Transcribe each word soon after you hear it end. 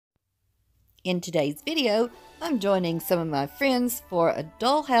In today's video, I'm joining some of my friends for a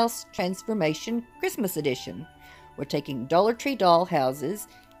Dollhouse Transformation Christmas Edition. We're taking Dollar Tree dollhouses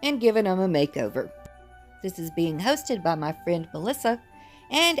and giving them a makeover. This is being hosted by my friend Melissa,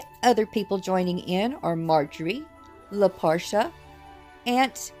 and other people joining in are Marjorie, LaParsha,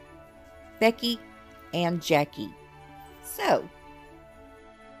 Aunt, Becky, and Jackie. So,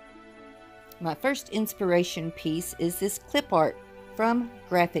 my first inspiration piece is this clip art from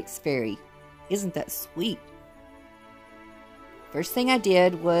Graphics Fairy. Isn't that sweet? First thing I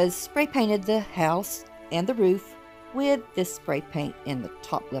did was spray painted the house and the roof with this spray paint in the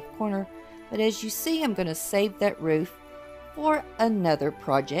top left corner. But as you see, I'm going to save that roof for another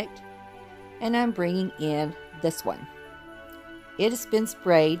project. And I'm bringing in this one. It has been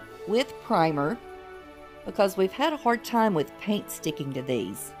sprayed with primer because we've had a hard time with paint sticking to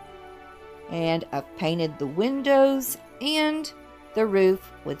these. And I've painted the windows and the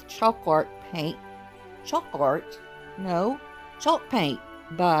roof with chalk art paint. Chalk art? No, chalk paint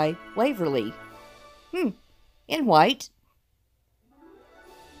by Waverly. In white.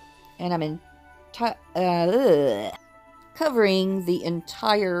 And I'm covering the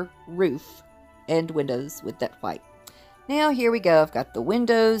entire roof and windows with that white. Now here we go. I've got the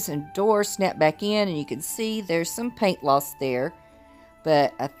windows and door snapped back in, and you can see there's some paint loss there.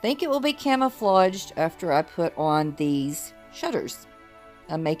 But I think it will be camouflaged after I put on these shutters.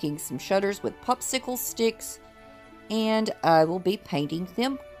 I'm making some shutters with popsicle sticks, and I will be painting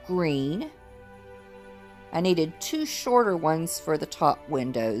them green. I needed two shorter ones for the top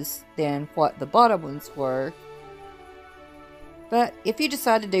windows than what the bottom ones were. But if you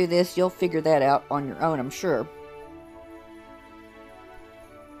decide to do this, you'll figure that out on your own, I'm sure.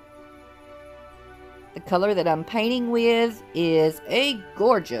 The color that I'm painting with is a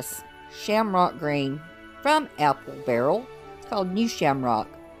gorgeous shamrock green from Apple Barrel. It's called New Shamrock.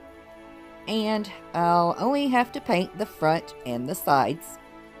 And I'll only have to paint the front and the sides.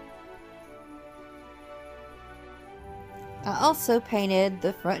 I also painted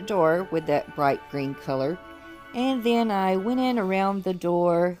the front door with that bright green color. And then I went in around the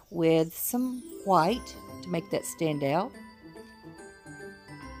door with some white to make that stand out.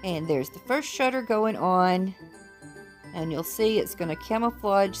 And there's the first shutter going on, and you'll see it's going to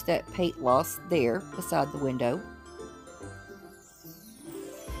camouflage that paint loss there beside the window.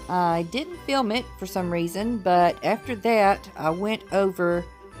 I didn't film it for some reason, but after that I went over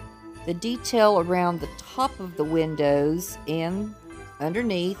the detail around the top of the windows and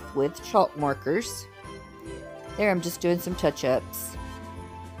underneath with chalk markers. There I'm just doing some touch-ups,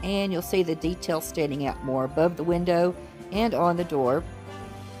 and you'll see the detail standing out more above the window and on the door.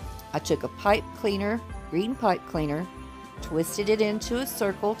 I took a pipe cleaner, green pipe cleaner, twisted it into a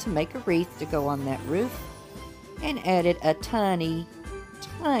circle to make a wreath to go on that roof, and added a tiny,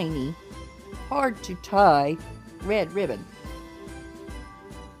 hard to tie red ribbon.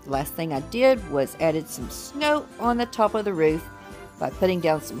 The last thing I did was added some snow on the top of the roof by putting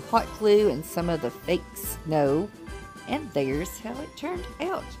down some hot glue and some of the fake snow, and there's how it turned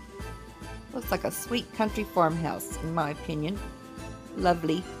out. Looks like a sweet country farmhouse in my opinion.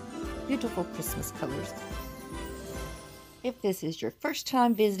 Lovely. Beautiful Christmas colors. If this is your first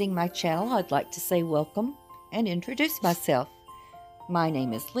time visiting my channel, I'd like to say welcome and introduce myself. My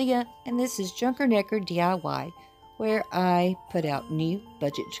name is Leah, and this is JunkerNecker DIY, where I put out new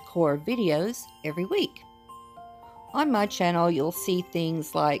budget decor videos every week. On my channel, you'll see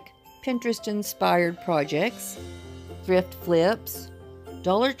things like Pinterest-inspired projects, thrift flips,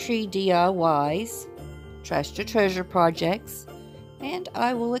 Dollar Tree DIYs, trash to treasure projects, and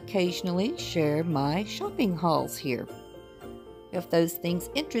I will occasionally share my shopping hauls here. If those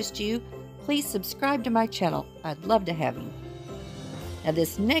things interest you, please subscribe to my channel. I'd love to have you. Now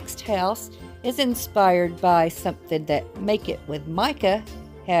this next house is inspired by something that Make It with Micah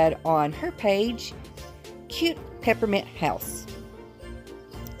had on her page, Cute Peppermint House.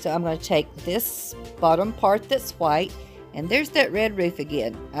 So I'm going to take this bottom part that's white, and there's that red roof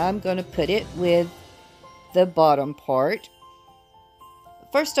again. I'm going to put it with the bottom part.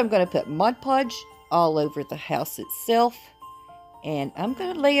 First, I'm going to put Mod Podge all over the house itself, and I'm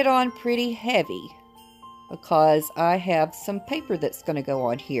going to lay it on pretty heavy because I have some paper that's going to go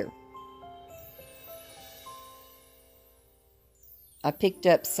on here. I picked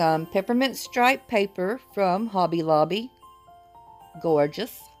up some peppermint stripe paper from Hobby Lobby.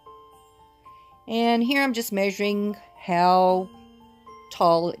 Gorgeous. And here I'm just measuring how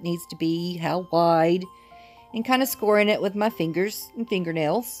tall it needs to be, how wide, and kind of scoring it with my fingers and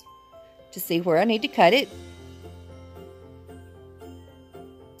fingernails to see where I need to cut it.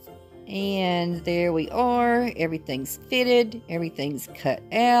 And there we are. Everything's fitted. Everything's cut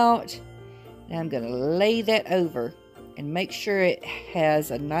out. And I'm going to lay that over and make sure it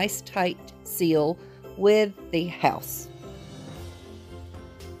has a nice tight seal with the house.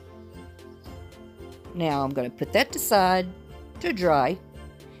 Now I'm going to put that aside to dry.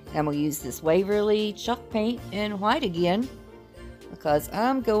 I'm going to use this Waverly chalk paint in white again, because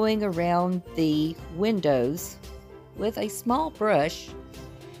I'm going around the windows with a small brush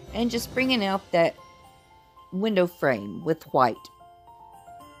and just bringing out that window frame with white.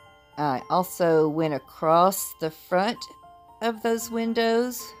 I also went across the front of those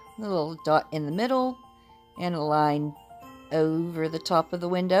windows, a little dot in the middle and a line over the top of the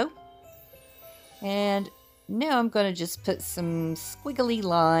window. And now I'm going to just put some squiggly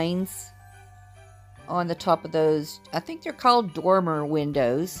lines on the top of those. I think they're called dormer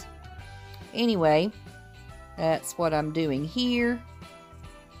windows. Anyway, that's what I'm doing here.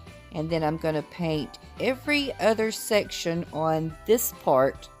 And then I'm going to paint every other section on this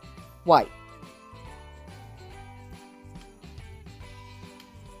part white.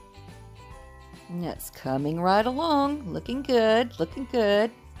 And that's coming right along. Looking good, looking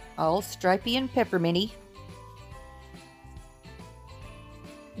good. All stripy and pepperminty.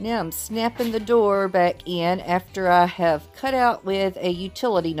 Now I'm snapping the door back in after I have cut out with a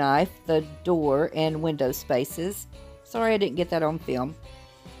utility knife the door and window spaces. Sorry I didn't get that on film.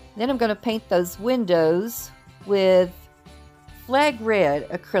 Then I'm going to paint those windows with flag red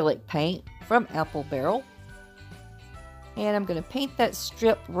acrylic paint from Apple Barrel. And I'm going to paint that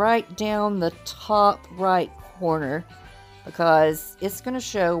strip right down the top right corner, because it's going to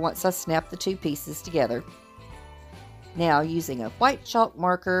show once I snap the two pieces together. Now, using a white chalk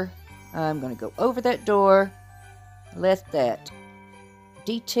marker, I'm going to go over that door, let that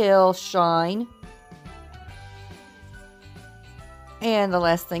detail shine. And the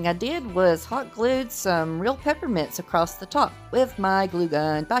last thing I did was hot glued some real peppermints across the top with my glue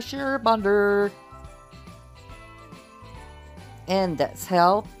gun by Sheer Bonder. And that's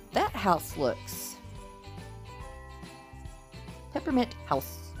how that house looks. Peppermint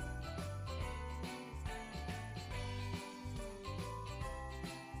house.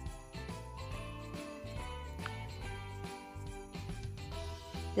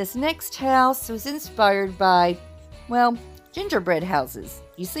 This next house was inspired by, well, gingerbread houses.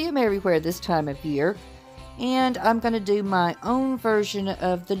 You see them everywhere this time of year. And I'm going to do my own version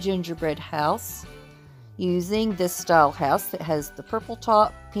of the gingerbread house using this style house that has the purple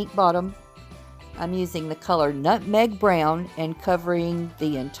top, pink bottom. I'm using the color Nutmeg Brown and covering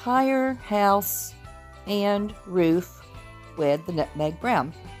the entire house and roof with the Nutmeg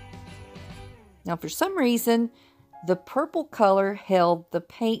Brown. Now, for some reason, the purple color held the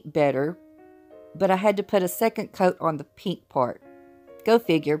paint better, but I had to put a second coat on the pink part. Go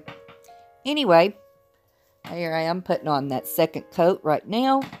figure. Anyway, here I am putting on that second coat right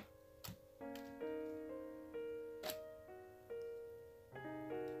now.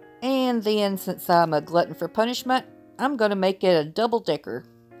 And then, since I'm a glutton for punishment, I'm going to make it a double-decker.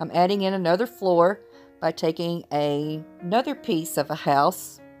 I'm adding in another floor by taking another piece of a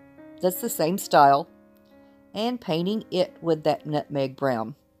house that's the same style and painting it with that Nutmeg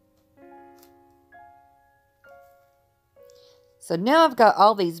Brown. So now I've got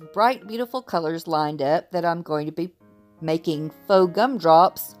all these bright, beautiful colors lined up that I'm going to be making faux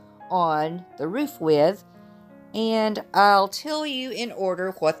gumdrops on the roof with. And I'll tell you in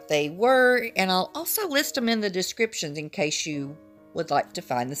order what they were, and I'll also list them in the descriptions in case you would like to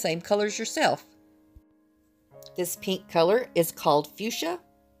find the same colors yourself. This pink color is called Fuchsia.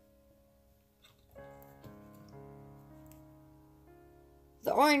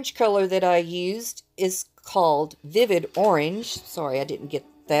 The orange color that I used is called Vivid Orange. Sorry, I didn't get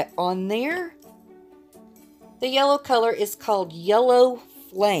that on there. The yellow color is called Yellow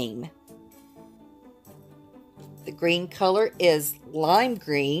Flame. The green color is Lime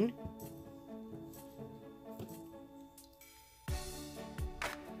Green.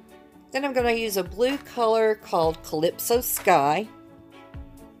 Then I'm going to use a blue color called Calypso Sky.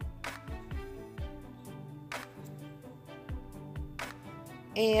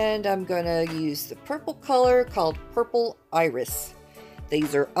 And I'm going to use the purple color called Purple Iris.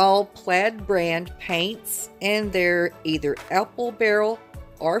 These are all Plaid brand paints, and they're either Apple Barrel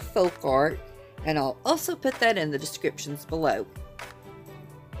or Folk Art. And I'll also put that in the descriptions below.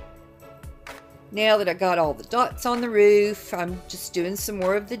 Now that I got all the dots on the roof, I'm just doing some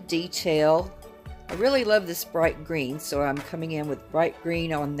more of the detail. I really love this bright green, so I'm coming in with bright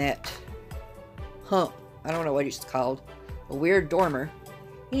green on that hump. I don't know what it's called. A weird dormer.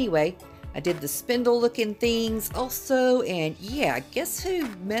 Anyway, I did the spindle looking things also, and yeah, guess who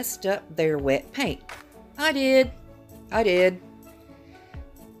messed up their wet paint? I did.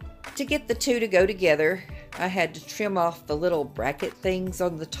 to get the two to go together, I had to trim off the little bracket things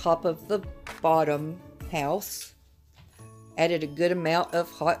on the top of the bottom house. Added a good amount of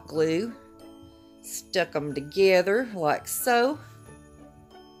hot glue. Stuck them together like so.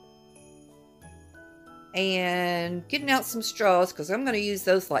 And getting out some straws because I'm going to use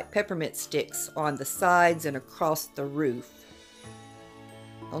those like peppermint sticks on the sides and across the roof.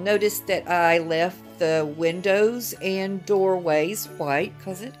 You'll notice that I left the windows and doorways white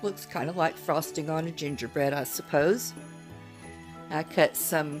because it looks kind of like frosting on a gingerbread, I suppose. I cut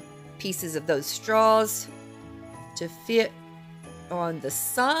some pieces of those straws to fit on the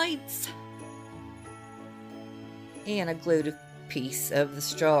sides. And I glued a piece of the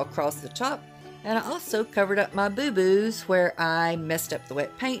straw across the top. And I also covered up my boo-boos where I messed up the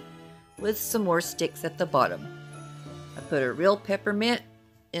wet paint with some more sticks at the bottom. I put a real peppermint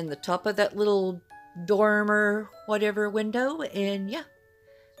in the top of that little dormer whatever window, and yeah,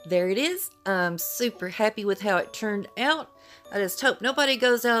 there it is. I'm super happy with how it turned out. I just hope nobody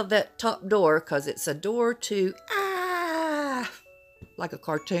goes out of that top door because it's a door to like a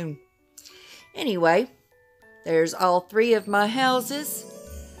cartoon. Anyway, there's all three of my houses.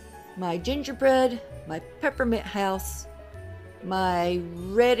 My gingerbread, my peppermint house, my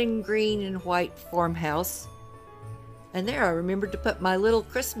red and green and white farmhouse. And there I remembered to put my little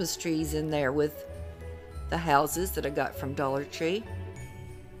Christmas trees in there with the houses that I got from Dollar Tree.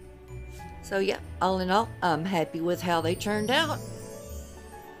 So yeah, all in all, I'm happy with how they turned out.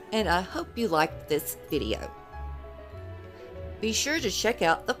 And I hope you liked this video. Be sure to check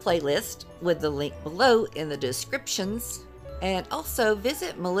out the playlist with the link below in the descriptions. And also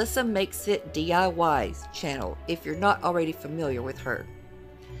visit Melissa Makes It DIY's channel if you're not already familiar with her.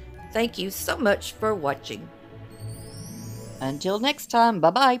 Thank you so much for watching. Until next time,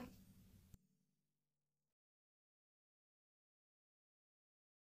 bye-bye.